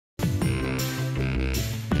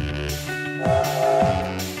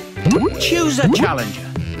Choose a challenger.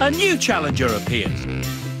 A new challenger appears.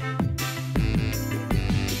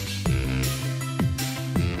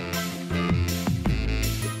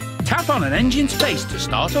 Tap on an engine's face to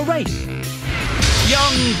start a race.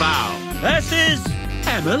 Yong Bao versus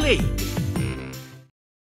Emily.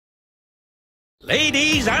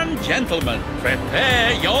 Ladies and gentlemen,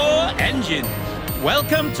 prepare your engines.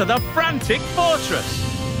 Welcome to the frantic fortress.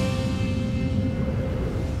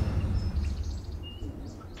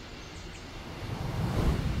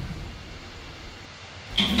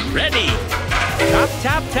 Ready? Tap,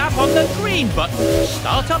 tap, tap on the green button to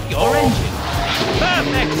start up your engine.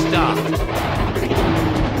 Perfect start.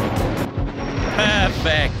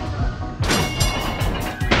 Perfect.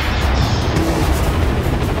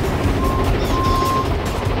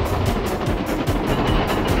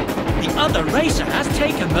 The other racer has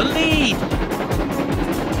taken the lead.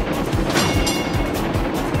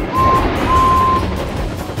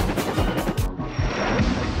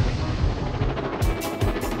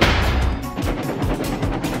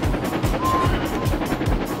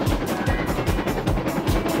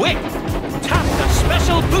 Quick! Tap the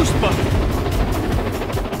special boost button!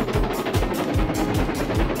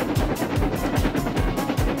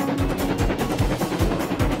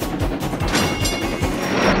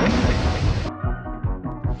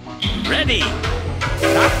 Ready!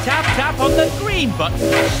 Tap, tap, tap on the green button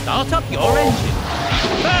to start up your engine.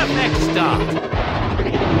 Perfect start!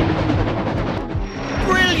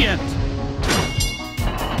 Brilliant!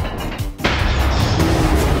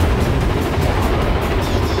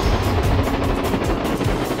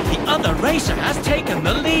 The other racer has taken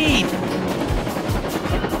the lead.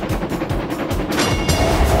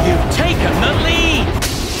 You've taken the lead.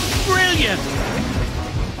 Brilliant.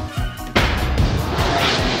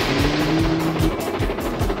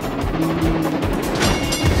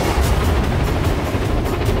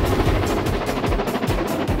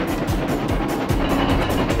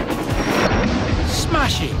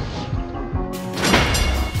 Smashing.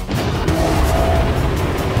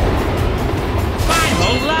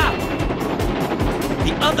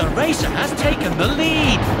 The other racer has taken the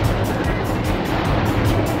lead.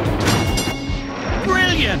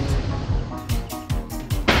 Brilliant!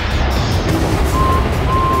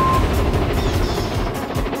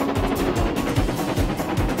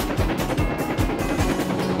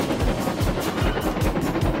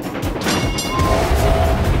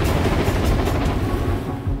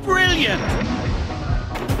 Brilliant!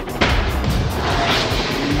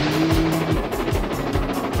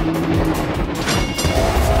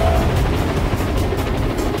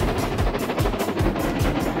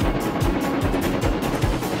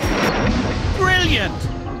 Brilliant!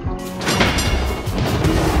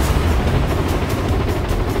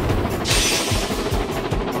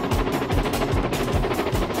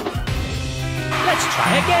 Let's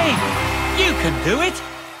try again. You can do it.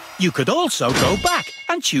 You could also go back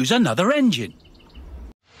and choose another engine.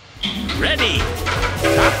 Ready?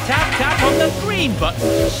 Tap, tap, tap on the green button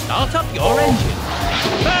to start up your engine.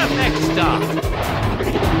 Perfect start.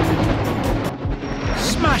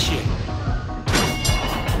 Smashing.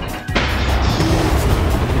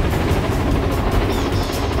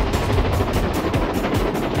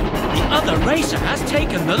 The other racer has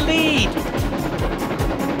taken the lead.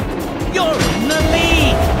 You're in the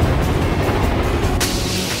lead.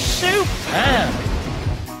 Superb.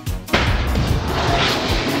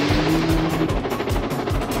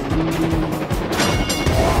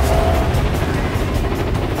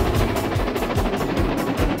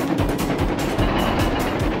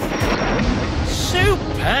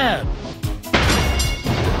 Superb.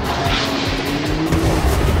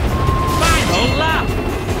 Final lap.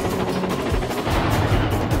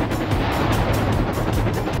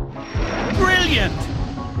 Brilliant.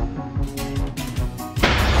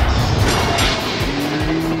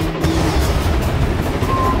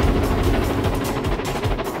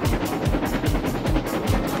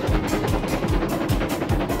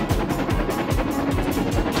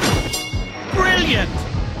 Brilliant.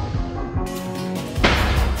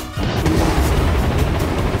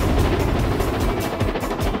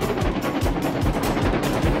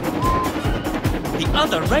 The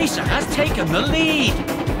other racer has taken the lead.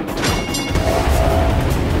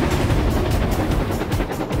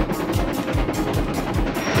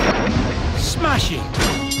 Smashing.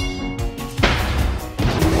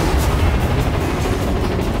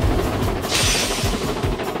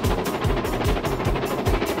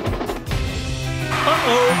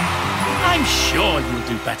 Uh-oh. I'm sure you'll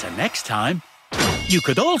do better next time. You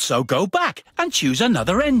could also go back and choose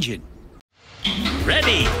another engine.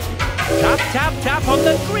 Ready? Tap, tap, tap on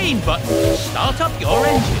the green button to start up your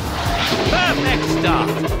engine. Perfect start.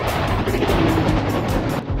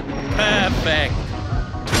 Perfect.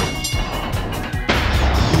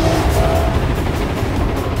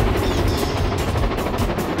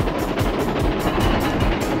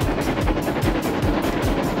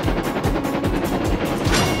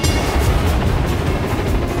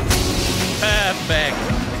 Perfect.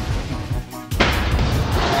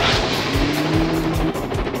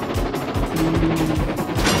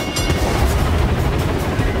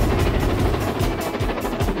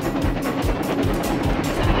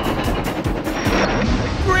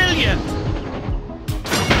 Brilliant.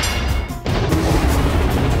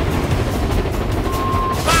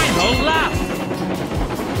 Final lap.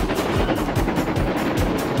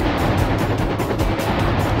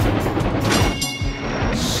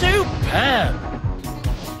 Superb.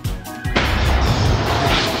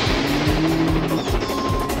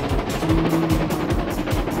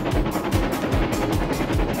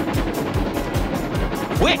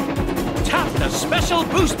 Quick! Tap the special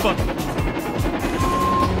boost button.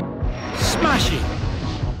 Smashing.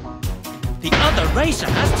 The other racer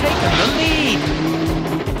has taken the lead.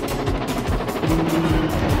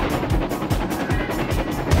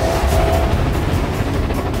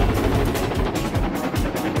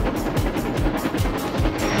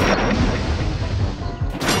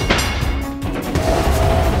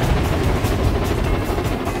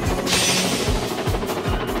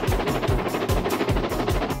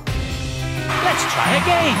 Let's try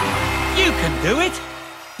again. You can do it.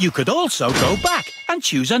 You could also go back and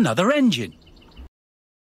choose another engine.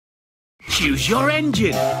 Choose your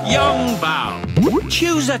engine. Yong Bao.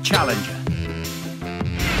 Choose a challenger.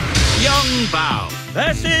 Yong Bao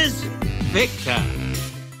versus Victor.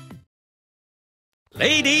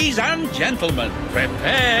 Ladies and gentlemen,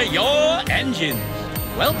 prepare your engines.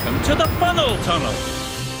 Welcome to the funnel tunnel.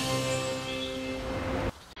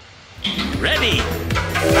 Ready?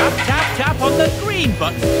 Tap, tap, tap on the green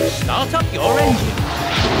button to start up your engine.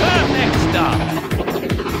 Perfect start.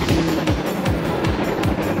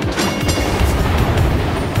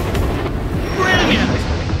 Brilliant.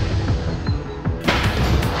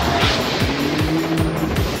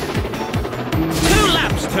 Two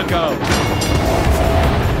laps to go.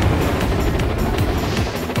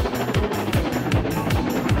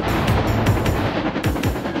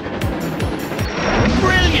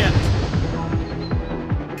 Brilliant.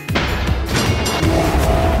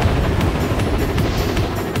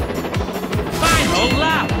 Final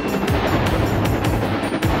lap.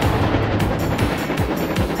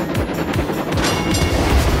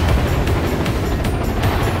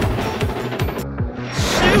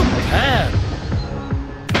 Superb.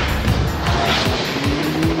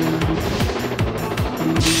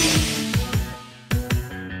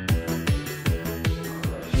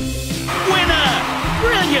 Winner!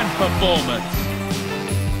 Brilliant performance.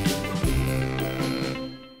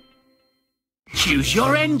 Choose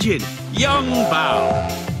your engine. Yong Bao.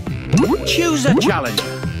 Choose a challenger.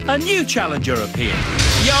 A new challenger appears.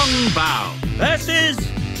 Yong Bao versus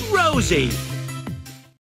Rosie.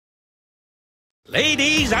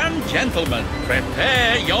 Ladies and gentlemen,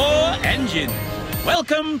 prepare your engines.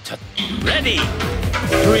 Welcome to... Ready?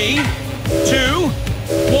 3, 2,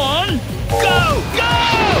 1, go! Go!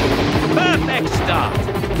 Perfect start.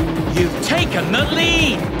 You've taken the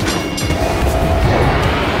lead.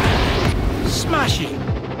 Smashing.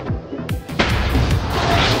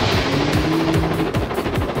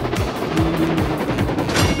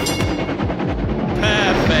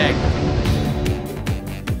 Perfect.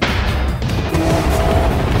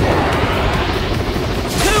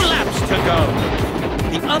 Two laps to go.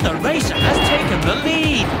 The other racer has taken the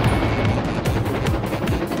lead.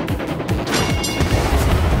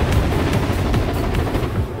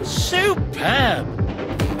 Superb.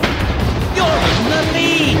 You're in the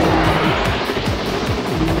lead.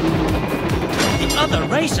 The other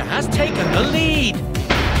racer has taken the lead.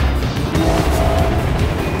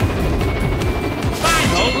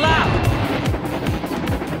 Final lap.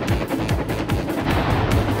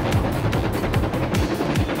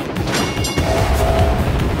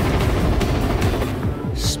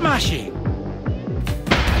 Smashing.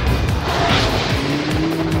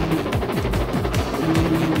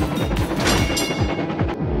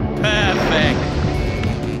 Perfect.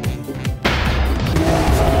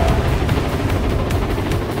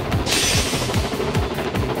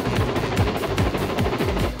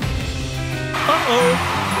 Uh-oh.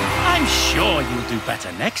 I'm sure you'll do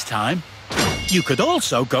better next time. You could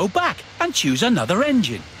also go back and choose another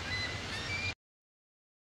engine.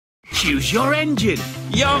 Choose your engine.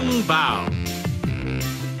 Yong Bao.